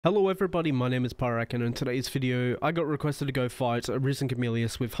Hello everybody, my name is Pyrac, and in today's video, I got requested to go fight a Risen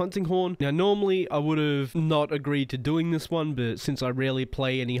Chameleus with Hunting Horn. Now normally, I would have not agreed to doing this one, but since I rarely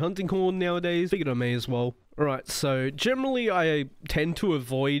play any Hunting Horn nowadays, figured I may as well. Alright, so generally I tend to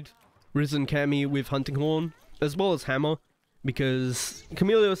avoid Risen Cami with Hunting Horn, as well as Hammer, because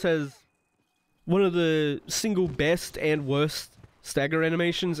Chameleus has one of the single best and worst stagger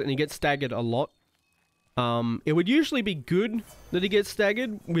animations, and he gets staggered a lot. It would usually be good that he gets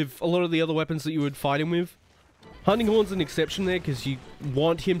staggered with a lot of the other weapons that you would fight him with. Hunting Horn's an exception there because you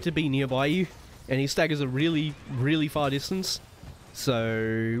want him to be nearby you, and he staggers a really, really far distance.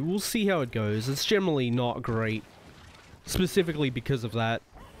 So, we'll see how it goes. It's generally not great, specifically because of that,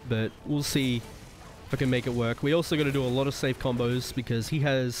 but we'll see if I can make it work. We also got to do a lot of safe combos because he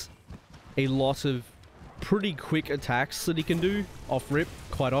has a lot of pretty quick attacks that he can do off rip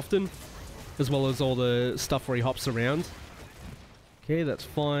quite often, as well as all the stuff where he hops around. Okay, that's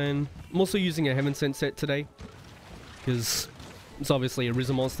fine. I'm also using a Heaven Sent set today, because it's obviously a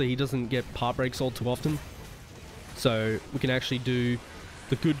Risen monster. He doesn't get part breaks all too often. So we can actually do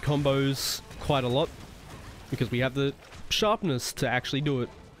the good combos quite a lot, because we have the sharpness to actually do it.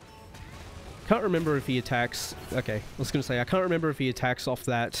 Can't remember if he attacks... Okay, I was going to say, I can't remember if he attacks off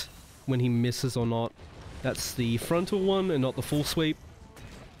that when he misses or not. That's the frontal one and not the full sweep.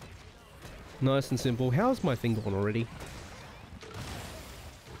 Nice and simple. How's my thing gone already?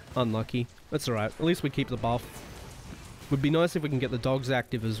 Unlucky. That's alright. At least we keep the buff. Would be nice if we can get the dogs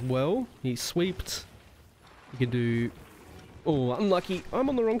active as well. He's sweeped. We can do... Oh, unlucky. I'm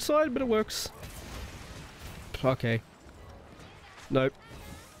on the wrong side, but it works. Okay. Nope.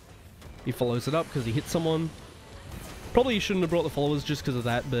 He follows it up because he hit someone. Probably shouldn't have brought the followers just because of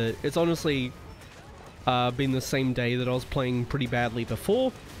that, but it's honestly been the same day that I was playing pretty badly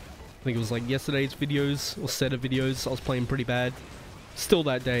before. I think it was like yesterday's videos, or set of videos, I was playing pretty bad. Still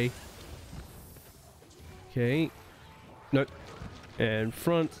that day. Okay. Nope. And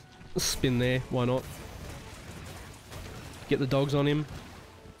front. Spin there, why not? Get the dogs on him.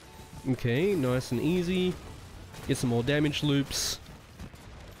 Okay, nice and easy. Get some more damage loops.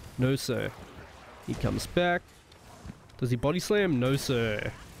 No sir. He comes back. Does he body slam? No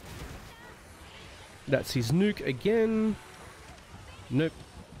sir. That's his nuke again. Nope.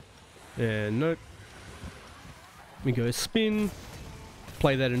 And nope. We go spin.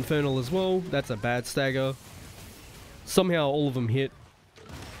 Play that infernal as well. That's a bad stagger. Somehow all of them hit.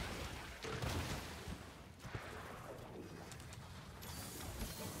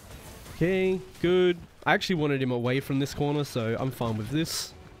 Okay, good. I actually wanted him away from this corner, so I'm fine with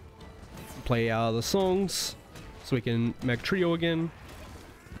this. Play our other songs so we can make trio again.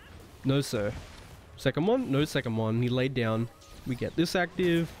 No sir. Second one? No second one. He laid down. We get this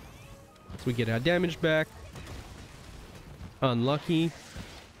active. So we get our damage back. Unlucky.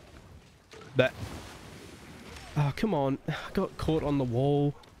 But... Oh, come on. I got caught on the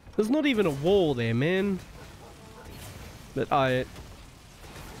wall. There's not even a wall there, man. But I...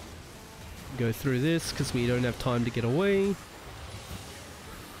 go through this because we don't have time to get away.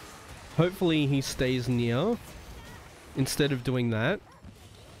 Hopefully he stays near instead of doing that.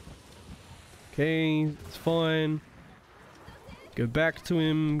 Okay, it's fine. Go back to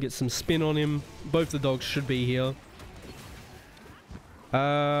him, get some spin on him. Both the dogs should be here.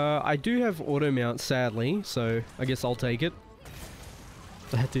 I do have auto mount, sadly, so I guess I'll take it.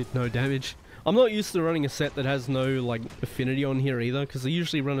 That did no damage. I'm not used to running a set that has no, like, affinity on here either, because I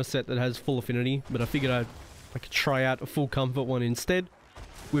usually run a set that has full affinity, but I figured I could try out a full comfort one instead,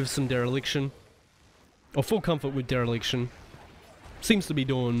 with some dereliction. Or full comfort with dereliction. Seems to be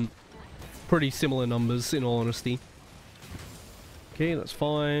doing pretty similar numbers, in all honesty. Okay, that's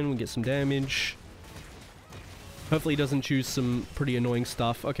fine. We get some damage. Hopefully he doesn't choose some pretty annoying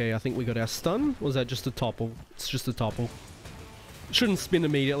stuff. Okay, I think we got our stun. Or was that just a topple? It's just a topple. Shouldn't spin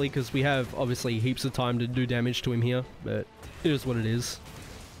immediately because we have obviously heaps of time to do damage to him here, but it is what it is.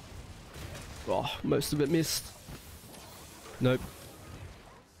 Oh, most of it missed. Nope.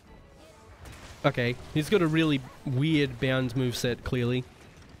 Okay, he's got a really weird bound moveset, clearly.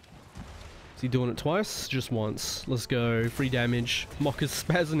 Is he doing it twice? Just once. Let's go. Free damage. Mocker's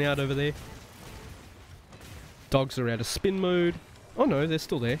spazzing out over there. Dogs are out of spin mode. Oh no, they're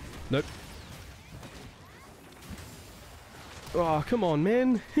still there. Nope. Oh, come on,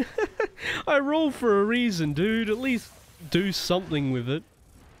 man. I roll for a reason, dude. At least do something with it.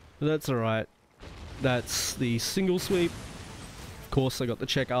 But that's alright. That's the single sweep. Of course, I got the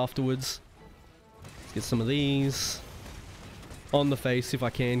check afterwards. Let's get some of these. On the face if I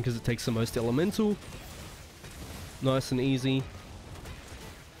can, because it takes the most elemental. Nice and easy.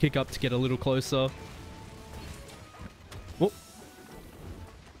 Kick up to get a little closer. Oh.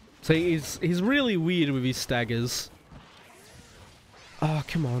 So he's really weird with his staggers. Oh,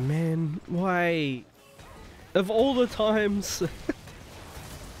 come on, man. Why? Of all the times...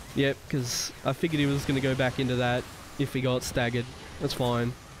 Yep, because I figured he was going to go back into that if he got staggered. That's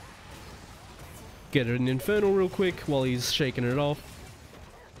fine. Get an Infernal real quick while he's shaking it off.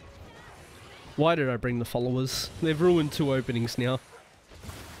 Why did I bring the followers? They've ruined 2 openings now.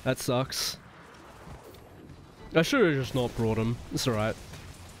 That sucks. I should have just not brought them. It's alright.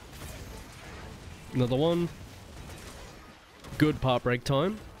 Another one. Good part break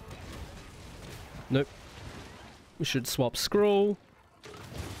time. Nope. We should swap scroll.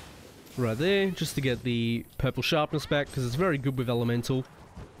 Right there, just to get the purple sharpness back, because it's very good with elemental.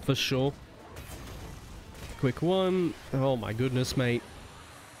 For sure. Quick one. Oh my goodness, mate.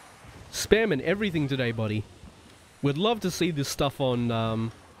 Spamming everything today, buddy. We'd love to see this stuff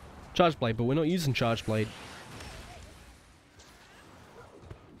on Charge Blade, but we're not using Charge Blade.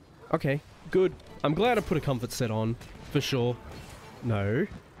 Okay, good. I'm glad I put a comfort set on, for sure. No.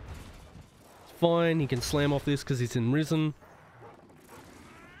 It's fine, he can slam off this because he's in Risen.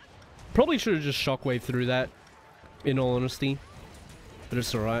 Probably should have just shockwave through that, in all honesty. But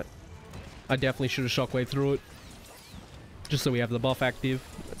it's alright. I definitely should have shockwave through it. Just so we have the buff active.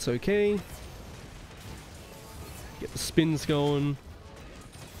 That's okay. Get the spins going.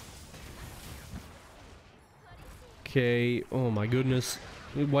 Okay, oh my goodness.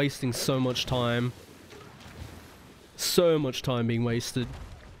 We're wasting so much time. So much time being wasted.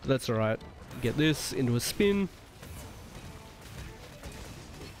 That's alright. Get this into a spin.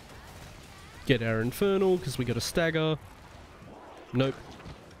 Get our Infernal, because we got a stagger. Nope.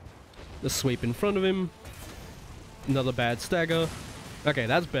 The sweep in front of him. Another bad stagger. Okay,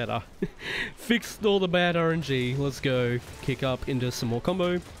 that's better. Fixed all the bad RNG. Let's go. Kick up into some more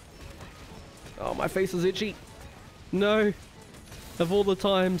combo. Oh, my face is itchy. No. Of all the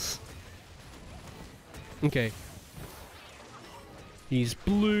times. Okay. He's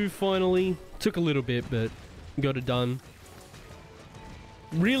blue finally. Took a little bit, but got it done.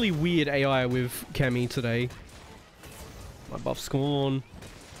 Really weird AI with Cammy today. My buff's gone.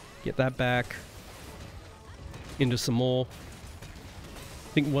 Get that back. Into some more.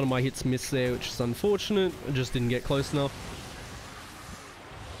 I think one of my hits missed there, which is unfortunate. I just didn't get close enough.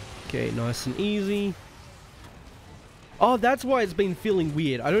 Okay, nice and easy. Oh, that's why it's been feeling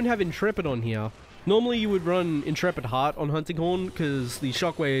weird. I don't have Intrepid on here. Normally you would run Intrepid Heart on Hunting Horn because the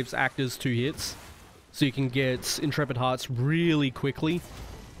shockwaves act as 2 hits. So you can get Intrepid Hearts really quickly.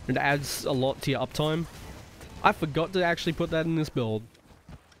 It adds a lot to your uptime. I forgot to actually put that in this build.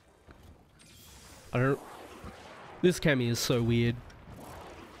 I don't... This Cammy is so weird.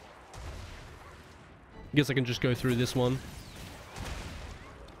 I guess I can just go through this one.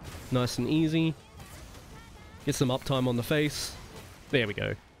 Nice and easy. Get some uptime on the face. There we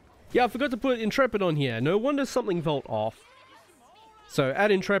go. Yeah, I forgot to put Intrepid on here. No wonder something felt off. So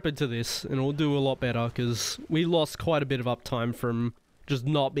add Intrepid to this and it'll do a lot better because we lost quite a bit of uptime from just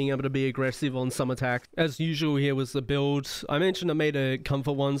not being able to be aggressive on some attacks. As usual, here was the build. I mentioned I made a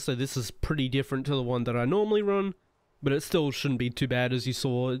comfort one, so this is pretty different to the one that I normally run. But it still shouldn't be too bad, as you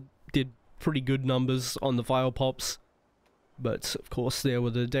saw. It did pretty good numbers on the vial pops. But, of course, there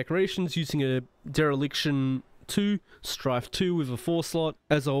were the decorations using a Dereliction 2, Strife 2 with a 4 slot.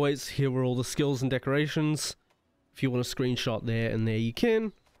 As always, here were all the skills and decorations. If you want a screenshot there and there you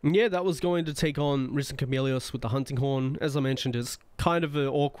can. And yeah, that was going to take on Risen Chameleos with the Hunting Horn. As I mentioned, it's kind of an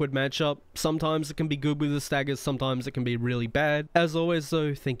awkward matchup. Sometimes it can be good with the staggers, sometimes it can be really bad. As always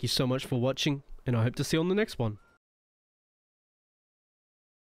though, thank you so much for watching, and I hope to see you on the next one.